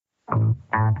Good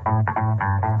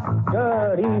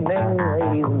evening,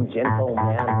 ladies and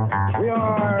gentlemen. We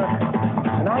are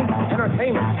Tonight's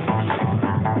Entertainment.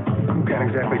 You've got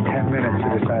exactly 10 minutes to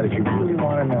decide if you really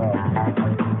want to know.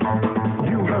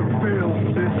 You have failed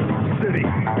this city.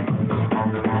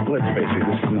 Let's face it,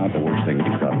 this is not the worst thing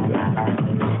you've done today.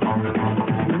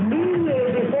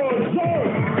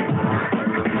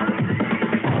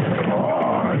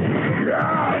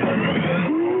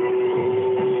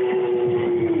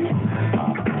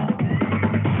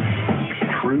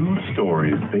 True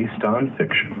stories based on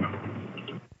fiction.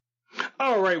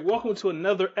 All right, welcome to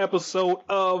another episode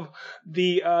of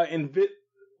the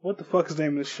what the fuck is the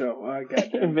name of the show? I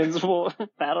got Invincible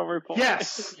Battle Report.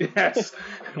 Yes.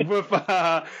 With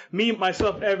me,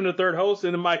 myself, Evan, the third host,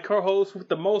 and my co-host with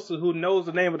the most, who knows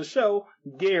the name of the show,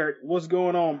 Garrett. What's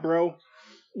going on, bro?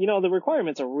 You know, the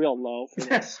requirements are real low for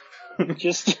this.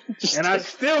 just and I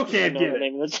still can't get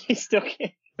it. I still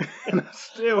can't. And I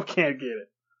still can't get it.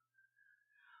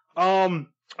 All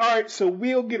right, so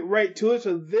we'll get right to it.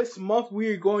 So this month we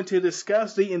are going to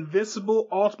discuss the Invincible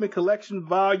Ultimate Collection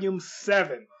Volume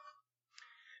 7.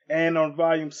 And on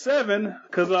Volume 7,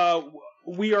 because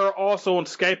we are also on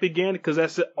Skype again, because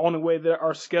that's the only way that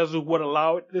our schedule would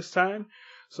allow it this time.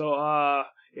 So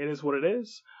it is what it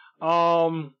is.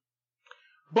 But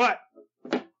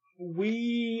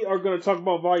we are going to talk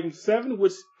about Volume 7,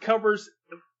 which covers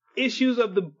issues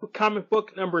of the comic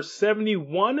book number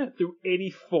 71 through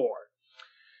 84.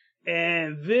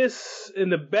 And this, in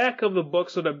the back of the book,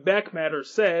 so the back matter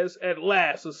says, at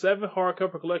last, the 7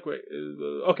 hardcover collection.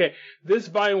 Okay, this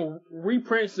volume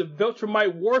reprints the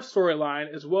Viltrumite War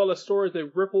storyline, as well as stories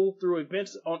that ripple through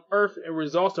events on Earth and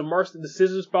results in Mark's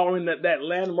decisions following that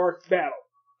landmark battle.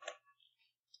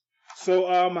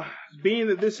 So, being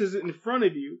that this is in front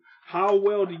of you, how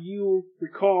well do you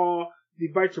recall the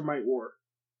Viltrumite War?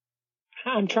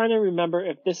 I'm trying to remember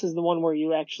if this is the one where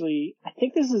you actually... I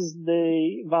think this is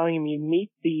the volume you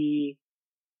meet the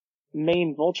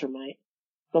main Viltrumite,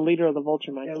 the leader of the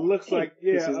Viltrumite. It looks like,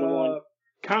 this is the one.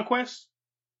 Conquest?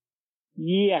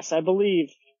 Yes, I believe.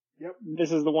 Yep.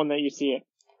 This is the one that you see it.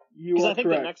 You are I think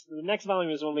correct. the next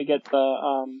volume is when we get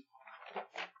the...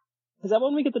 is that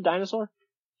when we get the dinosaur?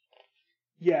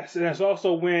 Yes, and that's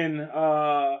also when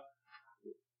the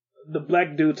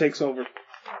black dude takes over.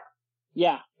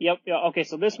 Yeah, yep, yeah, okay,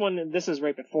 so this is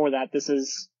right before that. This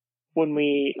is when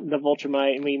we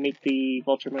meet the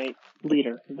Viltrumite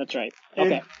leader. That's right.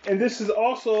 Okay. And this is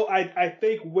also, I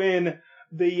think, when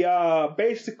the,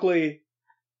 basically,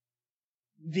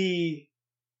 you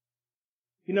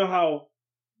know how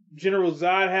General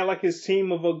Zod had like his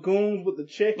team of goons with the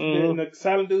chick and the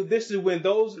silent dude? This is when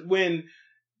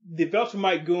the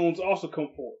Viltrumite goons also come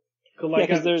forth. Yeah,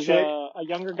 because there's a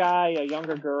younger guy, a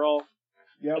younger girl.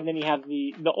 Yep. And then you have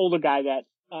the older guy that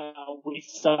we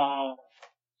saw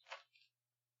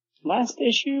last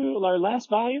issue or last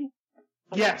volume.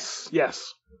 Yes.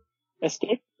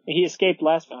 Escape. He escaped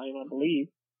last volume, I believe.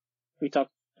 We talked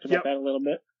about that a little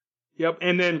bit. Yep.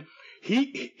 And then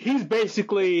he's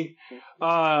basically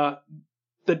the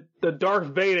Darth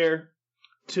Vader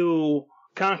to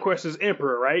Conquest's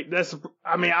Emperor, right?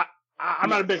 I'm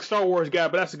not a big Star Wars guy,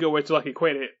 but that's a good way to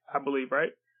equate it, I believe,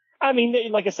 right? I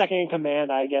mean, like a second in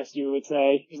command, I guess you would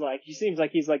say. He seems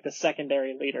like he's like the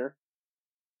secondary leader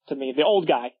to me. The old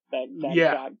guy that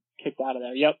got kicked out of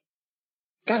there. Yep.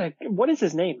 God, what is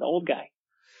his name? The old guy.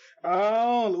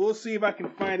 Oh, we'll see if I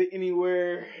can find it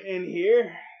anywhere in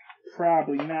here.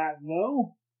 Probably not,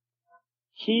 though.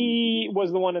 He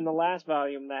was the one in the last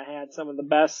volume that had some of the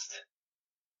best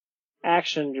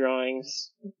action drawings,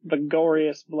 the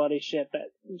goriest, bloody shit that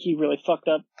he really fucked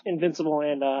up Invincible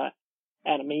and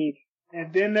Adam Eve.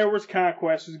 And then there was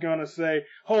Conquest who's gonna say,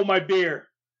 "Hold my beer."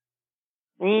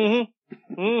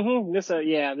 This,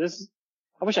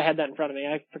 I wish I had that in front of me.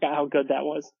 I forgot how good that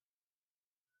was.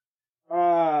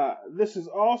 This is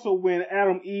also when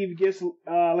Adam Eve gets,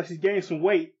 like she's gaining some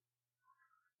weight.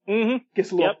 Gets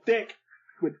a little thick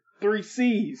with 3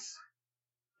 C's.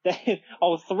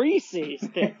 3 C's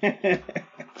thick.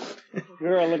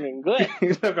 You're looking good.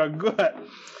 You're looking good.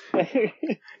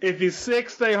 If you're sick,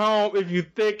 stay home. If you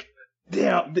thick,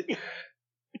 damn.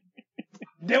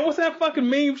 Then what's that fucking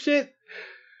meme shit?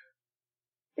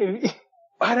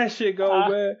 How that shit go,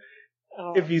 man?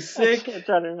 If you sick, I'm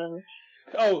trying to remember.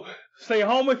 Oh, stay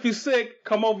home if you sick.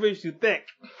 Come over if you thick.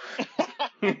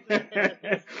 And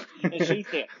she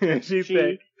thick. She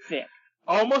thick.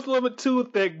 Almost a little bit too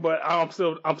thick, but I'm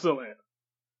still in.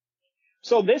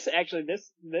 So this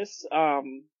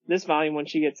volume, when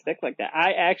she gets thick like that,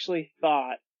 I actually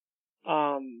thought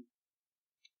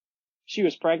she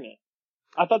was pregnant.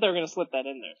 I thought they were going to slip that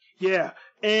in there. Yeah.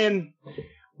 And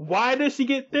why does she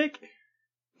get thick?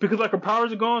 Because like her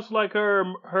powers are gone, so like her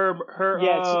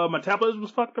metabolism was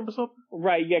fucked up or something?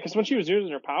 Right, yeah, because when she was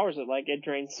using her powers, it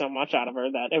drained so much out of her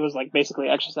that it was like basically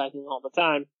exercising all the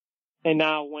time. And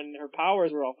now when her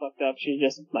powers were all fucked up, she's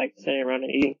just like sitting around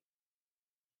and eating.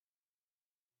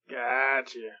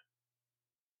 Gotcha.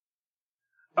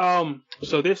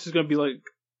 So this is gonna be like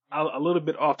a little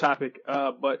bit off topic,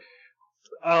 but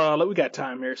we got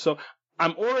time here. So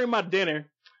I'm ordering my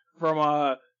dinner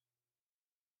from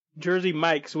Jersey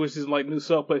Mike's, which is like new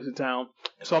sub place in town.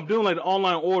 So I'm doing like the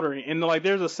online ordering, and like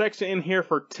there's a section in here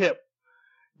for tip,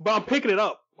 but I'm picking it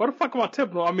up. What the fuck am I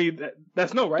tipping? I mean,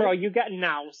 that's no, right? Bro, you got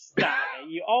now stop it.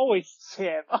 You always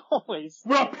tip, always.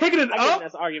 When I'm picking it I up,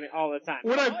 get this argument all the time.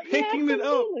 When I'm picking it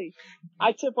up,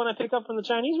 I tip when I pick up from the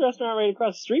Chinese restaurant right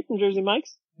across the street from Jersey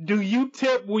Mike's. Do you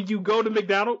tip when you go to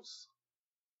McDonald's?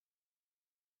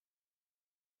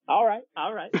 All right.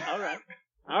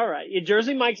 Yeah,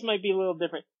 Jersey Mike's might be a little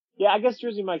different. Yeah, I guess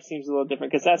Jersey Mike's seems a little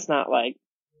different because that's not like,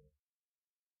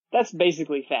 that's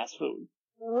basically fast food.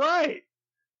 Right.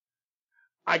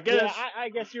 I guess. Yeah, I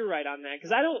guess you're right on that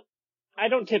because I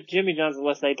don't tip Jimmy John's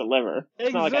unless they deliver.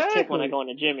 It's not like I tip when I go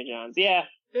into Jimmy John's. Yeah.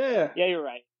 Yeah, you're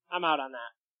right. I'm out on that.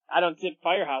 I don't tip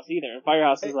Firehouse either.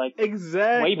 Firehouse is like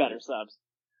way better subs.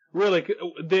 Really?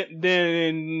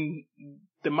 Than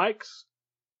the Mike's?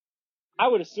 I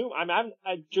would assume.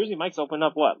 Jersey Mike's opened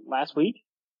up last week?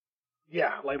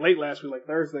 Yeah, like late last week, like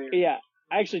Thursday. Yeah.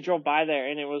 I actually drove by there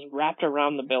and it was wrapped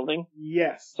around the building.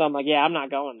 Yes. So I'm like, yeah, I'm not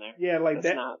going there. Yeah, like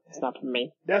it's not for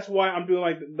me. That's why I'm doing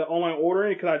like the online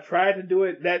ordering because I tried to do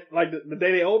it that like the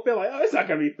day they open, like, oh, it's not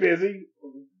gonna be busy.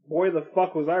 Boy, the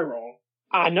fuck was I wrong.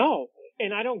 I know.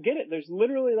 And I don't get it. There's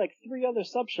literally like 3 other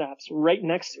sub shops right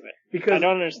next to it. Because I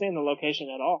don't understand the location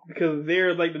at all. Because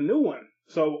they're like the new one.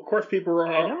 So of course people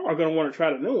are gonna want to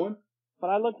try the new one. But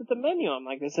I looked at the menu. I'm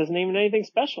like, this isn't even anything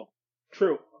special.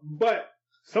 True. But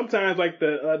sometimes like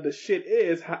the shit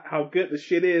is how good the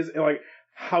shit is and like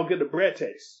how good the bread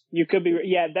tastes. You could be,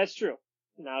 yeah, that's true.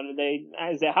 Now,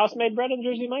 is there house-made bread in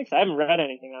Jersey Mike's? I haven't read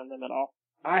anything on them at all.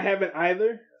 I haven't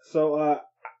either. So,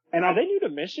 and are they new to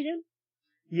Michigan?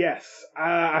 Yes.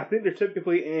 I think they're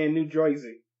typically in New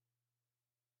Jersey.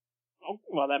 Oh,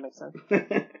 well, that makes sense.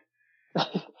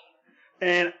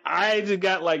 And I just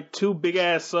got like 2 big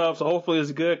ass subs, so hopefully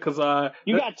it's good because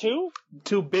you got 2?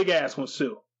 2 big ass ones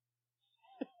too.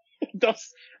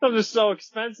 Those are so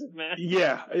expensive, man.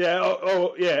 Yeah.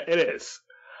 Oh, yeah, it is.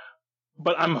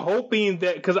 But I'm hoping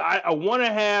that because I want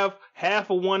to have half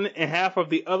of one and half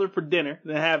of the other for dinner,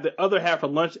 then have the other half for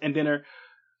lunch and dinner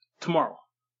tomorrow.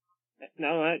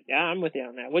 No, yeah, I'm with you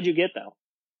on that. What'd you get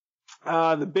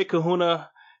though? The Big Kahuna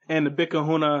and the Big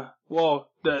Kahuna. Well,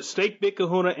 the steak Big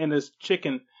Kahuna and the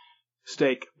chicken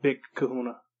steak Big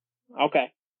Kahuna.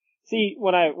 Okay. See,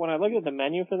 when I look at the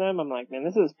menu for them, I'm like, man,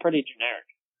 this is pretty generic.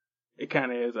 It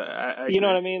kind of is. You know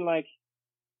what I mean? Like,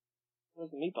 where's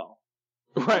the meatball?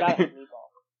 Right.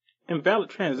 Invalid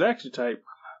transaction type.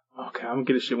 Okay, I'm gonna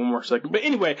get this shit one more second. But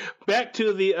anyway, back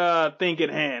to the thing at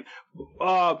hand.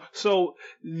 So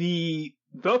the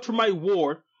Viltrumite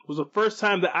War was the first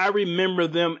time that I remember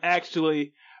them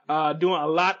actually doing a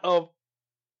lot of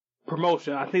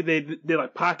promotion. I think they did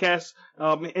like podcasts,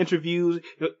 interviews.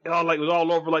 It was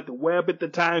all over like the web at the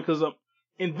time because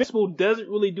Invincible doesn't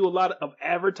really do a lot of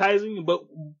advertising,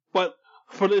 but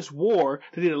for this war,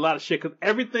 they did a lot of shit because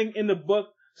everything in the book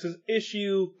since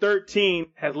issue 13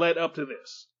 has led up to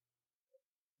this.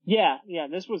 Yeah,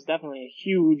 this was definitely a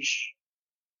huge.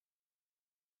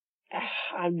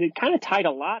 They kind of tied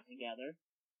a lot together.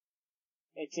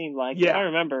 It seemed like. Yeah. I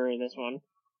remember this one.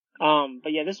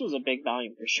 But yeah, this was a big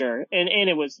volume for sure, and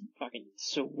it was fucking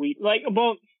sweet. Like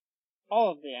about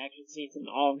all of the action scenes in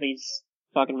all of these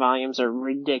fucking volumes are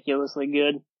ridiculously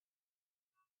good.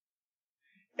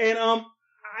 And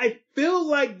I feel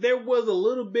like there was a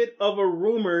little bit of a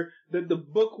rumor that the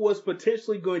book was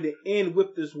potentially going to end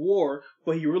with this war,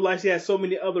 but he realized he had so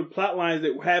many other plot lines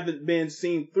that haven't been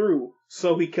seen through,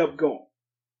 so he kept going.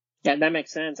 Yeah, that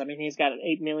makes sense. I mean, he's got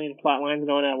 8 million plot lines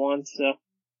going at once, so.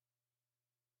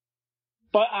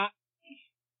 But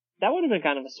that would have been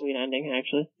kind of a sweet ending,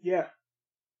 actually. Yeah.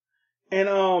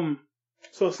 And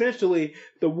so essentially,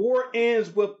 the war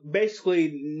ends with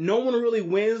basically no one really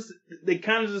wins. They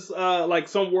kind of just, like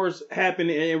some wars happen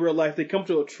in real life. They come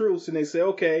to a truce and they say,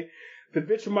 okay, the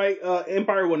Viltrumite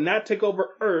Empire will not take over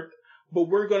Earth, but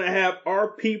we're going to have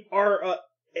our people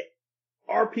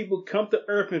come to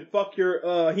Earth and fuck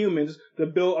your humans to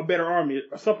build a better army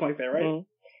or something like that, right?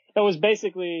 Mm-hmm. It was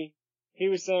basically, he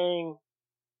was saying,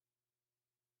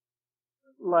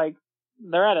 like,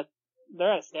 they're at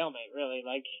they're at a stalemate, really.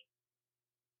 Like,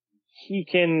 he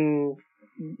can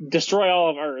destroy all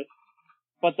of Earth,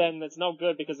 but then it's no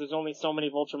good because there's only so many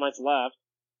Viltrumites left.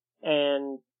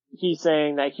 And he's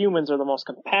saying that humans are the most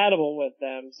compatible with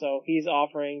them, so he's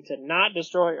offering to not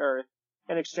destroy Earth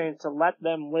in exchange to let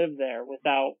them live there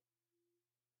without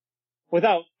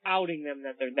outing them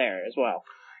that they're there as well.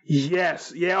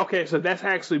 Yes, yeah, okay, so that's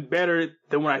actually better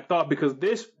than what I thought, because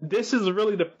this is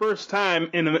really the first time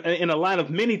in a line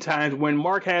of many times when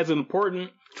Mark has an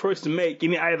important choice to make,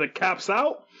 and he either cops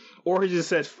out or he just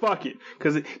says fuck it,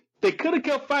 because they could have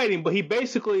kept fighting, but he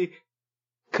basically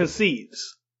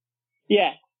concedes.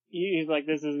 Yeah, he's like,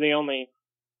 this is the only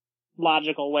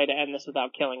logical way to end this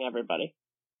without killing everybody.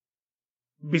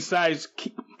 Besides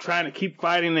trying to keep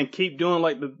fighting and keep doing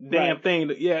like the damn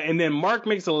thing. Yeah, and then Mark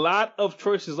makes a lot of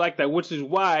choices like that, which is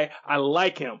why I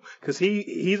like him. Because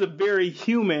he's a very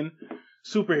human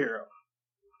superhero.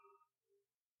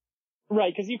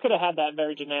 Right, because you could have had that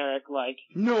very generic, like...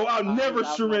 No, I'll never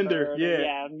surrender.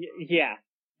 Yeah.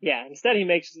 Instead he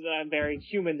makes a very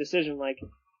human decision, like...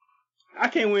 I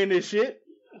can't win this shit.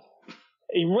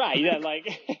 Right, yeah,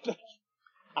 like...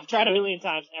 I've tried a million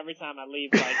times. Every time I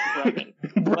leave, like, broken.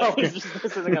 Like, this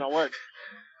isn't gonna work.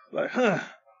 Like,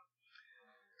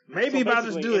 maybe so about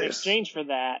to do in this. In exchange for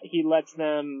that, he lets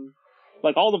them,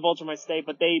 like, all the Viltrumites stay,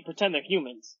 but they pretend they're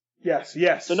humans. Yes.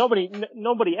 So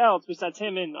nobody else besides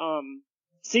him and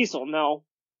Cecil know.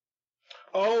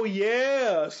 Oh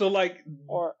yeah. So like,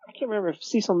 or I can't remember if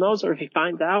Cecil knows or if he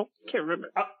finds out. I can't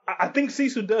remember. I think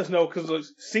Cecil does know,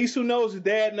 because Cecil knows, his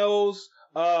dad knows,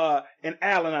 and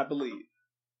Alan, I believe.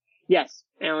 Yes,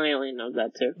 Alan Alien knows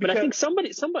that too. But I think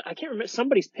somebody, I can't remember,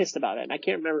 somebody's pissed about it, and I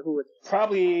can't remember who it is.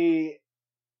 Probably.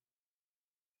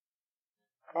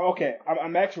 Okay,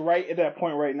 I'm actually right at that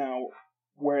point right now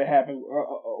where it happened,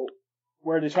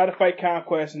 where they try to fight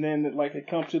Conquest, and then like it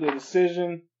comes to the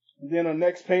decision. And then on the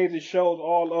next page, it shows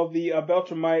all of the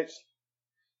Viltrumites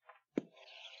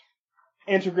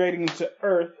integrating into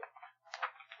Earth.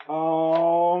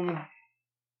 And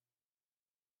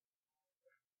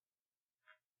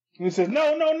he says,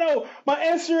 no. My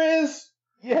answer is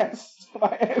yes.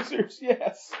 My answer is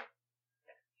yes.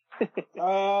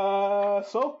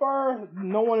 So far,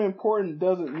 no one important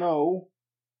doesn't know.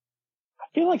 I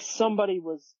feel like somebody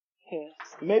was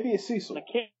pissed. Maybe it's Cecil. I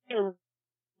can't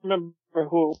remember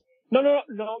who. No.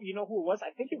 You know who it was?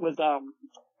 I think it was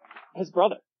his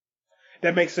brother.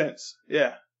 That makes sense.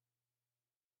 Yeah.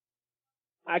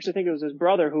 I actually think it was his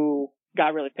brother who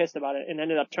got really pissed about it and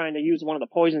ended up trying to use one of the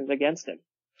poisons against him.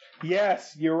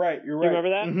 Yes, you're right. You remember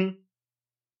that?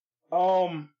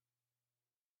 Mm-hmm.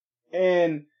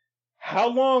 And how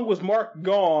long was Mark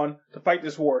gone to fight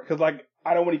this war? Because, like,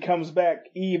 I know when he comes back,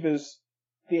 Eve is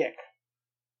thick.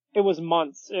 It was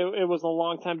months. It was a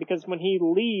long time, because when he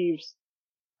leaves,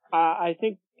 I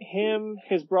think him,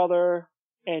 his brother,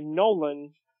 and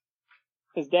Nolan,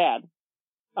 his dad,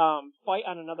 fight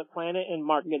on another planet, and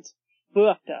Mark gets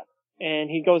fucked up.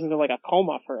 And he goes into like a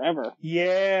coma forever.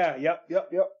 Yeah, yep.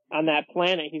 On that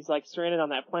planet, he's like stranded on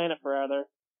that planet forever.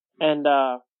 And,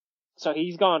 so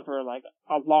he's gone for like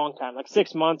a long time, like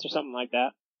 6 months or something like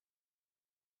that.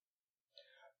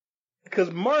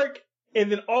 Because Mark,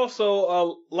 and then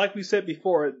also, like we said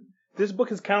before, this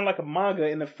book is kind of like a manga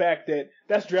in the fact that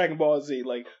that's Dragon Ball Z.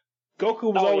 Like,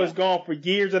 Goku was always gone for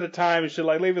years at a time and shit,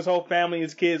 like leave his whole family,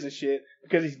 his kids and shit,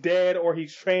 because he's dead or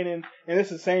he's training, and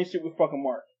it's the same shit with fucking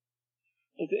Mark.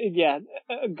 Yeah,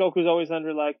 Goku's always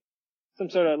under like some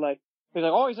sort of like, he's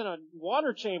like, oh, he's in a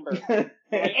water chamber. Like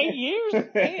 8 years?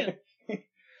 Man.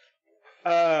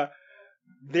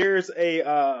 There's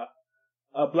a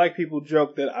black people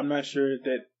joke that I'm not sure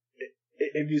that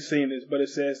if you've seen this, but it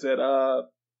says that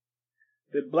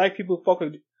black people fuck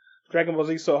with Dragon Ball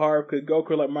Z so hard because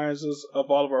Goku reminds us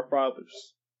of all of our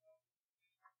fathers.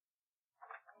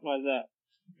 Why is that?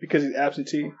 Because he's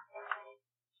absentee.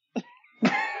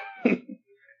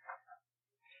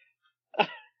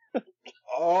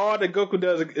 All that Goku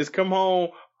does is come home,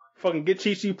 fucking get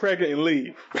Chi-Chi pregnant, and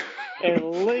leave.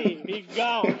 And leave. He's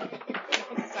gone.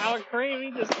 Sour cream,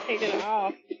 he just taking it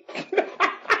off.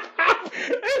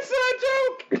 It's a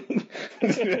joke!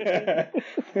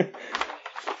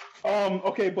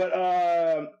 Okay, but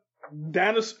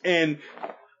Danos and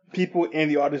people in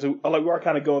the audience, like, we are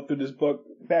kind of going through this book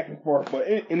back and forth, but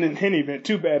in any event,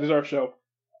 too bad is our show.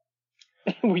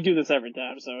 We do this every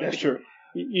time, so that's true.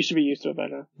 You should be used to it by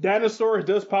now. Dinosaur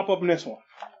does pop up in this one.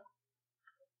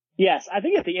 Yes, I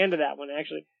think at the end of that one,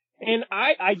 actually. And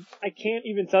I can't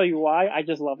even tell you why. I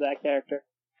just love that character.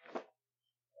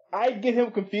 I get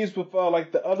him confused with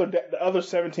like the other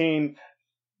 17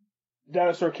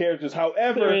 dinosaur characters.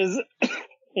 However,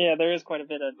 Yeah, there is quite a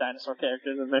bit of dinosaur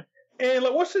characters in there. And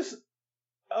like, what's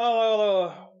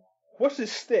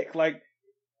this stick? Like,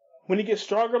 when he gets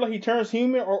stronger, like he turns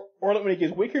human, or like when he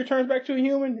gets weaker, he turns back to a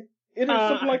human? It is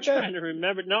something like that. I'm trying to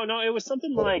remember. No, it was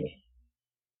something like...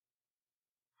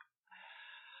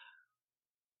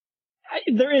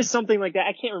 there is something like that.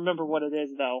 I can't remember what it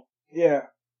is, though. Yeah,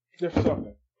 there's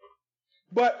something.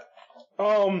 But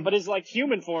his, like,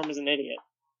 human form is an idiot.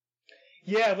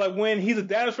 Yeah, like when he's a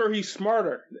dinosaur, he's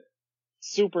smarter.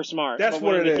 Super smart. That's but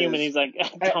what when it he's is. Human, he's like,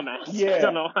 dumbass. Yeah. I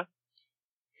don't know.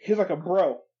 He's like a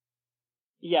bro.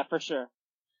 Yeah, for sure.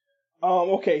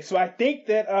 Okay, so I think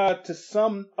that to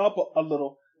sum up a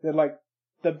little, that like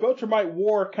the Beltramite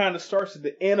War kind of starts at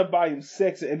the end of volume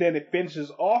 6, and then it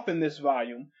finishes off in this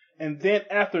volume, and then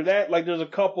after that, like there's a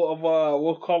couple of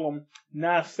we'll call them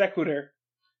non sequitur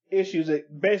issues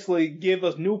that basically give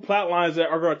us new plot lines that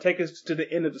are going to take us to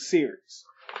the end of the series.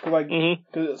 So like,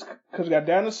 because we got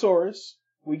Dinosaurus,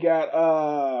 we got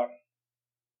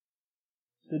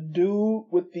the dude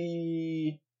with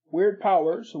the weird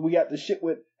powers. We got the shit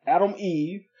with Adam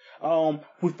Eve.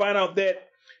 We find out that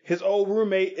his old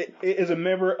roommate is a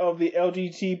member of the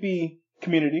LGBT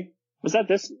community. Was that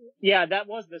this? Yeah, that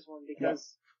was this one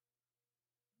because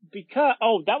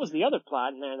that was the other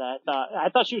plot in there that I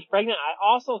thought she was pregnant. I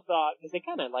also thought, because they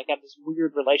kind of like had this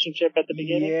weird relationship at the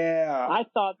beginning. Yeah. I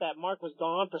thought that Mark was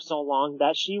gone for so long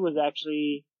that she was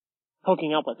actually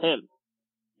hooking up with him.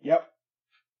 Yep.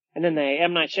 And then they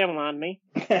M. Night Shyamalan me,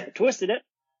 twisted it.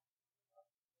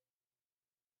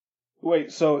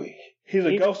 Wait, so he's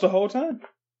a ghost the whole time?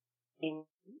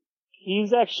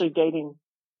 He's actually dating.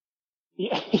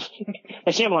 Yeah,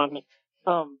 Shyamalan me.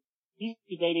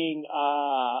 He's dating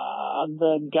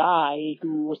the guy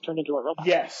who was turned into a robot.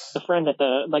 Yes. The friend at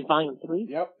the volume 3.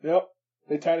 Yep.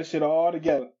 They tie this shit all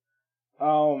together.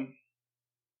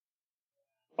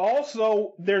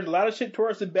 Also, there's a lot of shit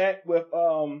towards the back with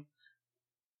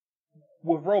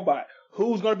Robot,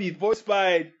 who's going to be voiced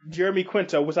by Jeremy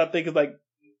Quinto, which I think is like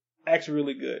actually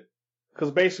really good,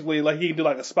 because basically like he can do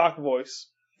like a Spock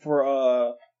voice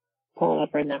for pulling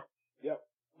up right now. Yep.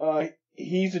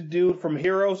 He's a dude from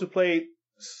Heroes who played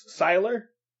Sylar.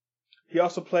 He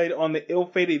also played on the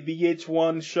ill-fated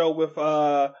VH1 show with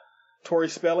Tori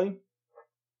Spelling.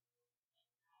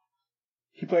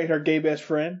 He played her gay best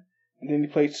friend, and then he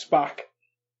played Spock.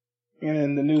 And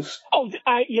in the news.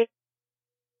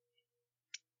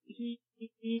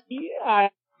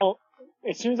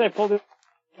 As soon as I pulled it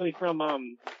from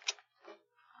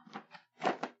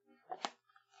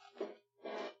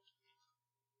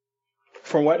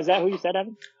From what? Is that who you said,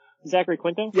 Evan? Zachary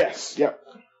Quinto? Yes. Yep.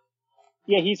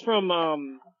 Yeah, he's from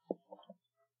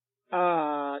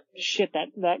that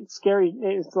scary.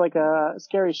 It's like a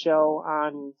scary show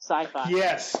on Sci-Fi.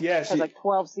 Yes. It has like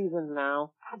 12 seasons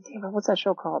now. God damn it, what's that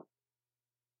show called?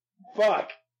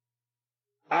 Fuck.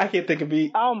 I can't think of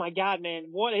it. Oh my god, man,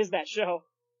 what is that show?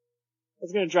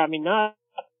 It's gonna drive me nuts.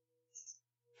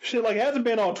 Shit, like it hasn't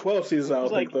been on 12 seasons, I don't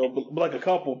think though, but like a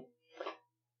couple.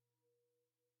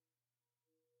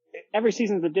 Every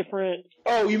season's a different.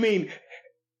 Oh, you mean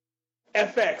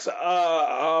FX,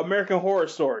 American Horror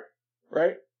Story,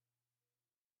 right?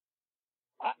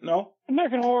 No?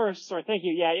 American Horror Story, thank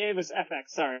you. Yeah, it was FX,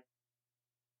 sorry.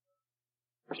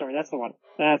 That's the one.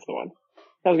 That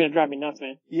was gonna drive me nuts,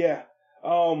 man. Yeah.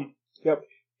 Yep.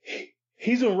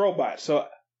 He's in Robot, so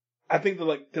I think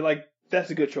they're like,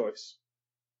 that's a good choice.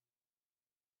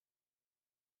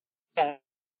 Yeah.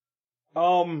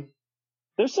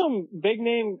 There's some big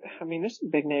name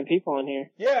people in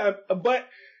here. Yeah, but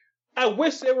I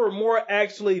wish there were more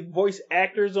actually voice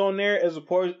actors on there as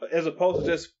opposed to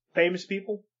just famous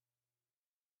people.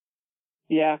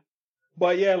 Yeah.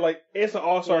 But yeah, like it's an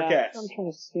all-star cast. I'm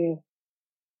trying to see.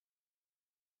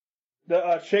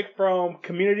 The chick from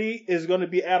Community is going to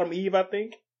be Adam Eve, I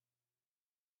think.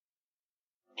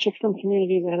 Chick from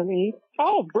Community is Adam Eve?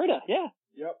 Oh, Britta, yeah.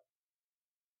 Yep.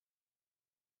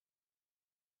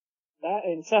 That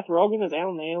and Seth Rogen is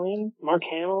Alan the Alien. Mark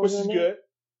Hamill, which is good.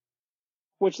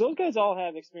 Which those guys all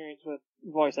have experience with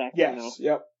voice acting. Yes,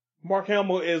 yep. Mark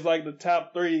Hamill is like the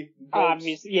top 3.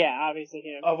 Obviously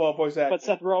him. Of all voice actors. But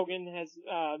Seth Rogen has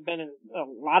been in a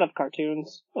lot of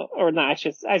cartoons, or not.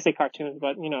 I say cartoons,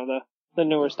 but you know the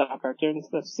newer style cartoons,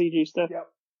 the CG stuff. Yep.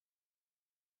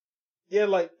 Yeah,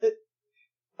 like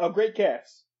a great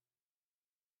cast.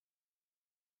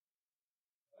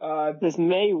 This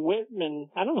Mae Whitman,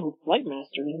 I don't know who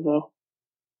Flightmaster is though.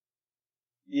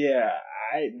 Yeah,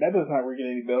 that does not ring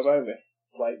any bells either.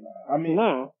 Flightmaster. I mean,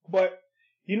 no. But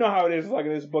you know how it is. Like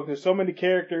in this book, there's so many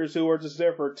characters who are just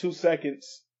there for 2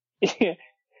 seconds and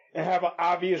have an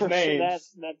obvious name. Sure,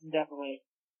 that's definitely.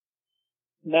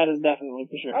 That is definitely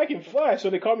for sure. I can fly, so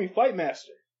they call me Flight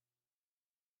Master.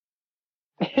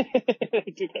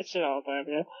 They do that shit all the time,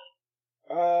 yeah.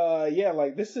 Yeah,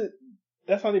 like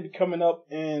that's not even coming up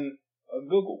in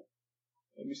Google.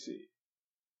 Let me see.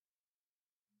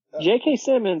 J.K.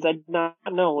 Simmons, I did not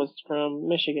know was from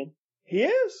Michigan. He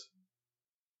is?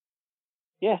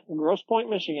 Yeah, Grosse Pointe,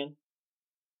 Michigan.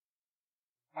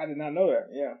 I did not know that,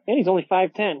 yeah. And he's only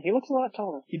 5'10". He looks a lot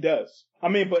taller. He does. I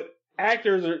mean, but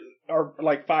actors are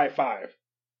like 5'5".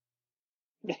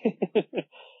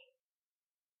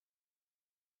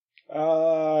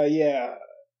 Yeah.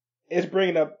 It's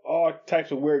bringing up all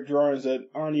types of weird drawings that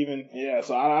aren't even, yeah,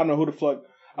 so I don't know who the fuck,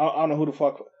 I don't know who the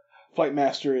fuck Flight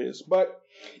Master is. But,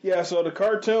 yeah, so the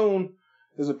cartoon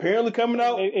is apparently coming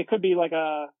out. It could be like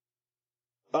a...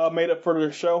 made up for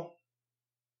the show.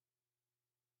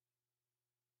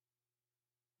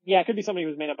 Yeah, it could be somebody who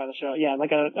was made up by the show. Yeah,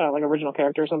 like a like original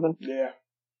character or something. Yeah.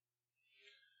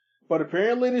 But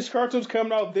apparently this cartoon's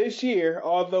coming out this year,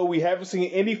 although we haven't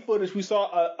seen any footage. We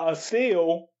saw a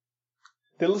still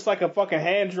that looks like a fucking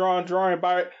hand-drawn drawing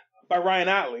by Ryan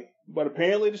Otley. But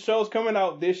apparently the show's coming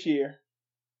out this year.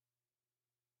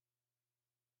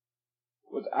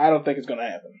 Which I don't think it's going to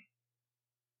happen.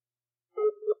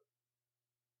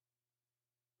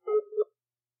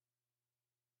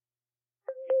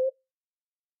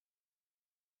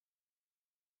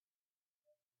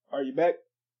 Are you back?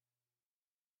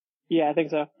 Yeah, I think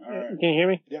so. Right. Can you hear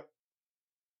me? Yep.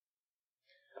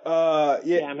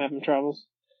 Yeah, I'm having troubles.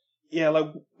 Yeah,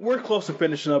 like, we're close to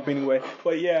finishing up anyway.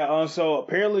 But yeah, so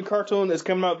apparently the cartoon is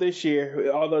coming out this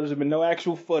year, although there's been no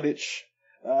actual footage.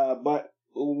 But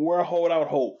we're holding out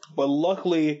hope. But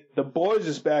luckily, The Boys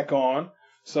is back on,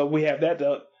 so we have that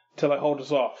to like hold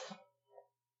us off.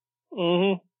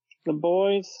 Mm-hmm. The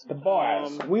Boys. The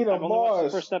Boys. We the I've only watched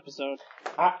Boys. the first episode.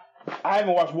 I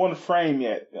haven't watched one frame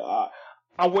yet.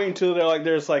 I'm waiting until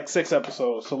there's like 6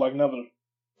 episodes, so like another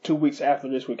 2 weeks after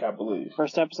this week, I believe.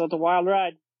 First episode's a wild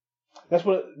ride. That's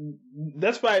what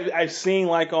I've seen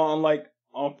like on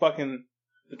fucking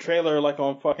the trailer, like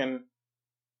on fucking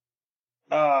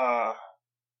the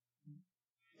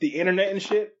internet and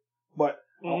shit. But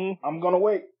I'm gonna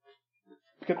wait.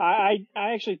 I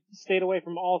actually stayed away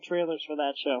from all trailers for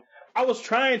that show. I was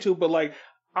trying to, but like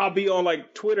I'll be on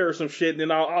like Twitter or some shit, and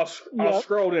then I'll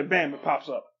scroll and bam, it pops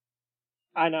up.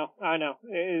 I know,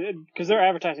 because they're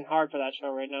advertising hard for that show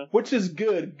right now. Which is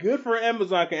good for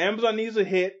Amazon. Cause Amazon needs a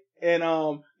hit, and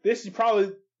this is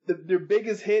probably their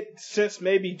biggest hit since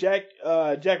maybe Jack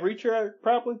Reacher,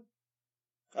 probably.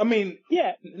 I mean,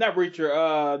 yeah, not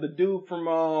Reacher. The dude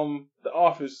from The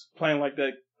Office playing like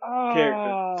that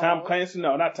character. Tom Clancy?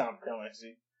 No, not Tom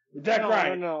Clancy. Jack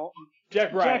Ryan. No.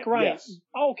 Jack Ryan. Jack Ryan. Yes.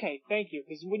 Okay, thank you.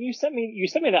 Because when you sent me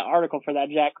that article for that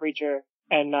Jack Reacher,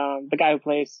 and the guy who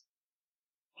plays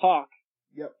Hawk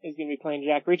is going to be playing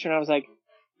Jack Reacher, and I was like,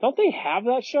 don't they have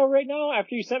that show right now?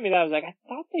 After you sent me that, I was like, I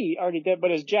thought they already did,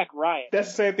 but it's Jack Ryan. That's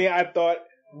the same thing I thought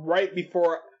right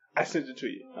before I sent it to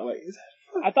you. I'm like,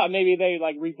 I thought maybe they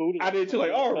like rebooted it. I did too,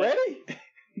 like, already?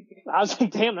 I was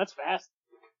like, damn, that's fast.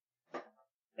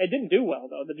 It didn't do well,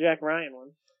 though, the Jack Ryan one.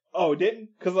 Oh, it didn't?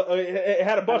 Because it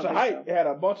had a bunch of hype. So. It had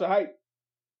a bunch of hype.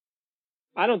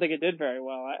 I don't think it did very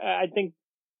well. I think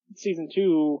season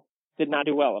 2 did not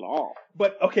do well at all.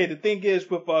 But, okay, the thing is,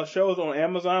 with shows on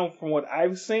Amazon, from what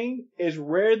I've seen, it's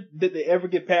rare that they ever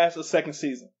get past a second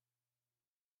season.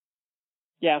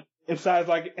 Yeah. Besides,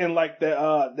 like, in, like,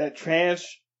 that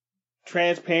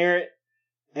Transparent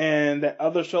and that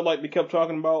other show, like, we kept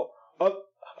talking about,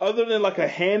 other than, like, a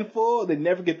handful, they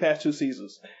never get past 2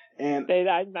 seasons. And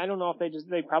I don't know if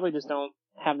they probably just don't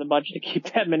have the budget to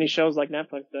keep that many shows like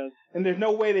Netflix does. And there's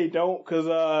no way they don't, because,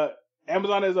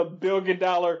 Amazon is $1 billion,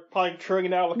 probably $1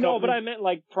 trillion company. No, but I meant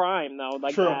like Prime though,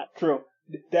 like true, that. True.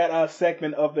 That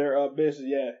segment of their business,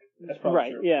 yeah, that's probably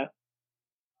right. True. Yeah.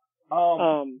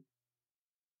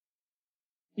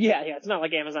 Yeah. It's not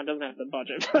like Amazon doesn't have the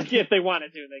budget. Like if they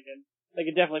wanted to, they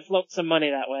could definitely float some money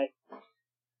that way.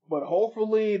 But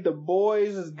hopefully, The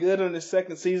Boys is good in the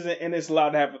second season, and it's allowed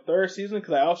to have a third season.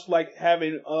 Because I also like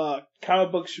having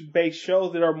comic book based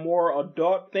shows that are more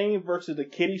adult themed versus the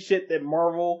kiddie shit that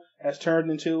Marvel has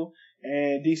turned into,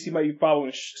 and DC might be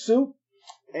following suit.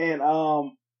 And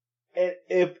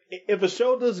if a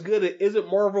show does good, it isn't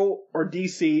Marvel or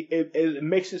DC. It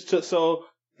makes it so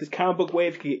this comic book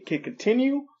wave can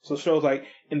continue. So shows like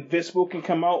Invincible can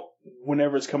come out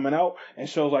whenever it's coming out, and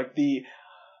shows like the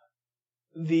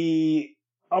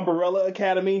Umbrella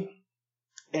Academy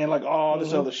and like all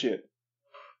this other shit.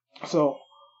 So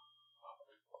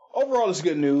overall, it's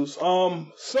good news.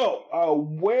 So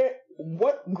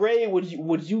what grade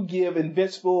would you give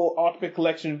Invincible Ultimate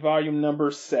Collection Volume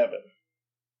number 7?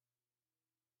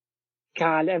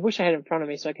 God, I wish I had it in front of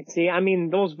me so I could see. I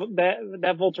mean,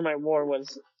 that Viltrumite War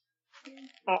was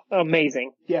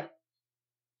amazing. Yeah.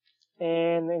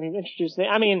 And he introduced it.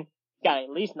 I mean, got at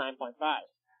least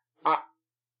 9.5.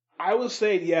 I would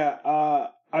say,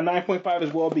 a 9.5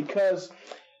 as well, because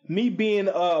me being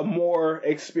a more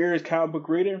experienced comic book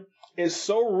reader, it's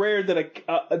so rare that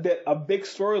a big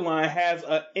storyline has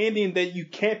an ending that you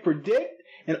can't predict,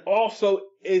 and also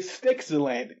it sticks to the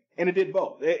landing. And it did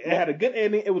both. It had a good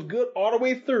ending. It was good all the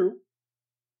way through.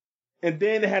 And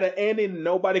then it had an ending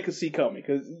nobody could see coming.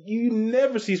 Because you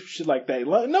never see shit like that.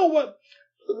 Like, you know what?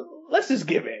 Let's just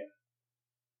give in.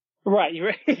 Right. You're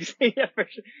right. Yeah, for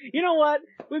sure. You know what?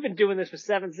 We've been doing this for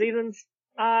 7 seasons.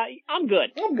 I'm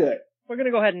good. We're going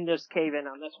to go ahead and just cave in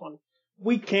on this one.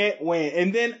 We can't win.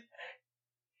 And then,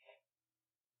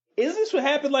 is this what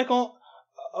happened like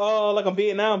on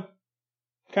Vietnam?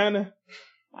 Kinda?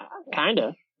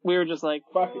 Kinda. We were just like,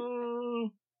 fuck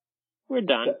it. We're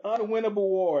done. The unwinnable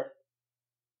war.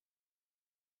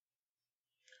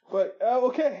 But,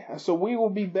 okay. So we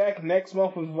will be back next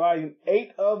month with Volume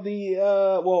 8 of the,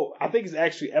 I think it's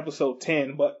actually Episode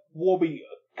 10, but we'll be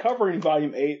covering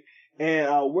Volume 8.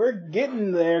 And we're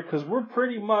getting there because we're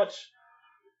pretty much,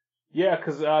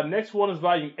 because next one is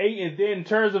Volume 8. And then in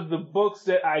terms of the books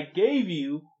that I gave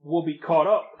you, we'll be caught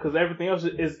up because everything else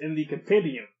is in the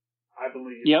compendium, I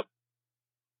believe.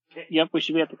 Yep, we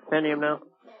should be at the compendium now.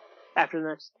 After the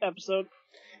next episode.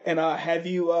 And have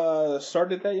you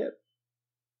started that yet?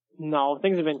 No,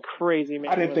 things have been crazy,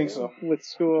 man. I didn't think so. With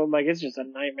school, like, it's just a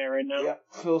nightmare right now. Yeah,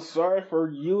 feel sorry for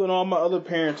you and all my other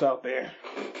parents out there.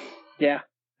 Yeah,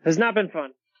 it's not been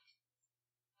fun.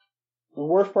 The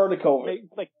worst part of COVID.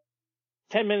 Like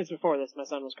 10 minutes before this, my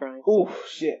son was crying. Ooh,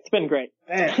 shit. It's been great.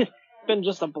 Man. It's been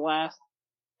just a blast.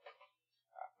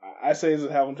 I say this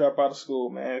is have them drop out of school,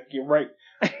 man. Get right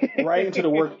into the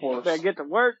workforce. Better get to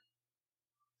work.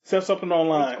 Set something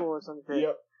online. School or something.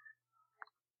 Yep.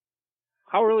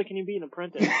 How early can you be an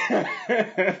apprentice?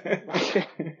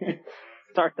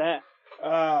 Start that.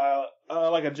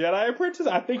 Like a Jedi apprentice?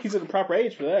 I think he's at the proper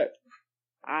age for that.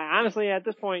 Honestly, at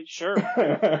this point, sure.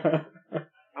 I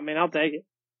mean, I'll take it.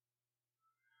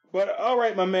 But,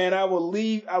 alright, my man, I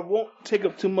won't take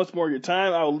up too much more of your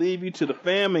time. I will leave you to the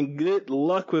fam, and good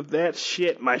luck with that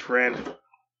shit, my friend.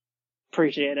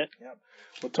 Appreciate it. Yep.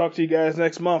 We'll talk to you guys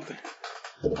next month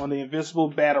on the Invincible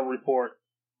Battle Report.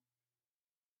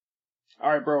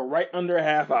 Alright, bro, right under a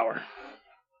half hour.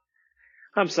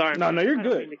 I'm sorry. No, you're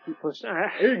good. To keep pushing.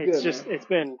 You're good, it's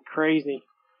been crazy.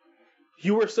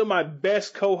 You were still my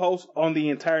best co-host on the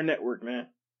entire network, man.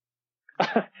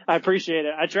 I appreciate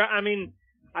it.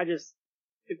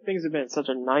 Things have been such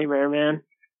a nightmare, man.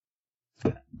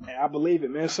 I believe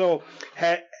it, man. So,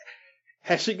 has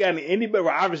shit gotten any better?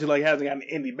 Well, obviously, like, hasn't gotten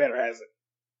any better, has it?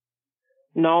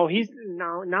 No,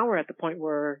 now we're at the point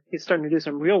where he's starting to do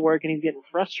some real work and he's getting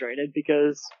frustrated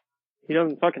because he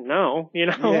doesn't fucking know, you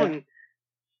know? Yeah.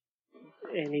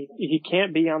 And he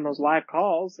can't be on those live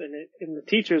calls, and the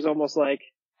teacher's almost like,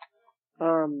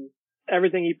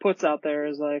 everything he puts out there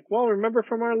is like, well, remember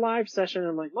from our live session?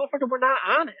 I'm like, motherfucker, we're not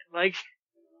on it. Like,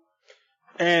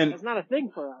 and that's not a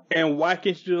thing for us. And why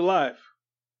can't you do it live?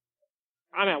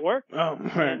 I'm at work. Oh,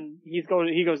 man. And he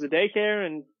goes to daycare,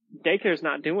 and daycare's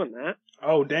not doing that.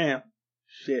 Oh, damn.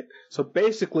 Shit. So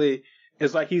basically,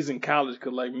 it's like he's in college,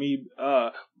 cause like me,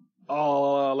 like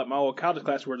my old college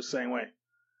class were the same way.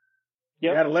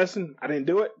 Yep. I had a lesson, I didn't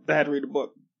do it, I had to read a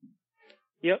book.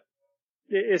 Yep.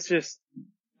 It just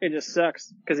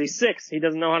sucks, cause he's 6, he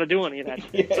doesn't know how to do any of that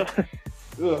shit. Yeah.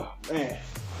 So. Ugh, man.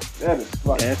 That is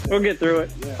fucking. Yeah, we'll get through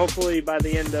it. Yeah. Hopefully by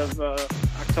the end of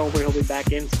October he'll be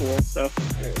back in school, so.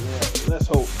 Yeah, let's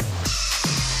hope.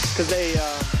 Cause they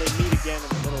meet again in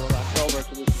the middle of October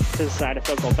to decide if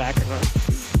they'll go back or not.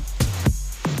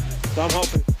 So I'm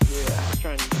hoping. Yeah. Just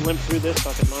trying to limp through this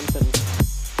fucking month and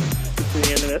get to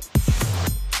the end of it.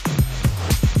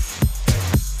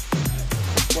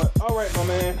 But, alright, my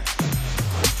man.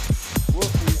 We'll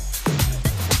see.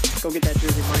 Go get that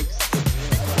Jersey Mike's.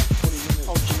 Yeah, I got 20 minutes.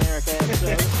 Oh, generic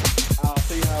ass. I'll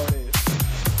see how it is.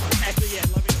 Actually, yeah,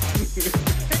 let me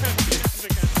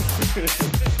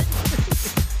know.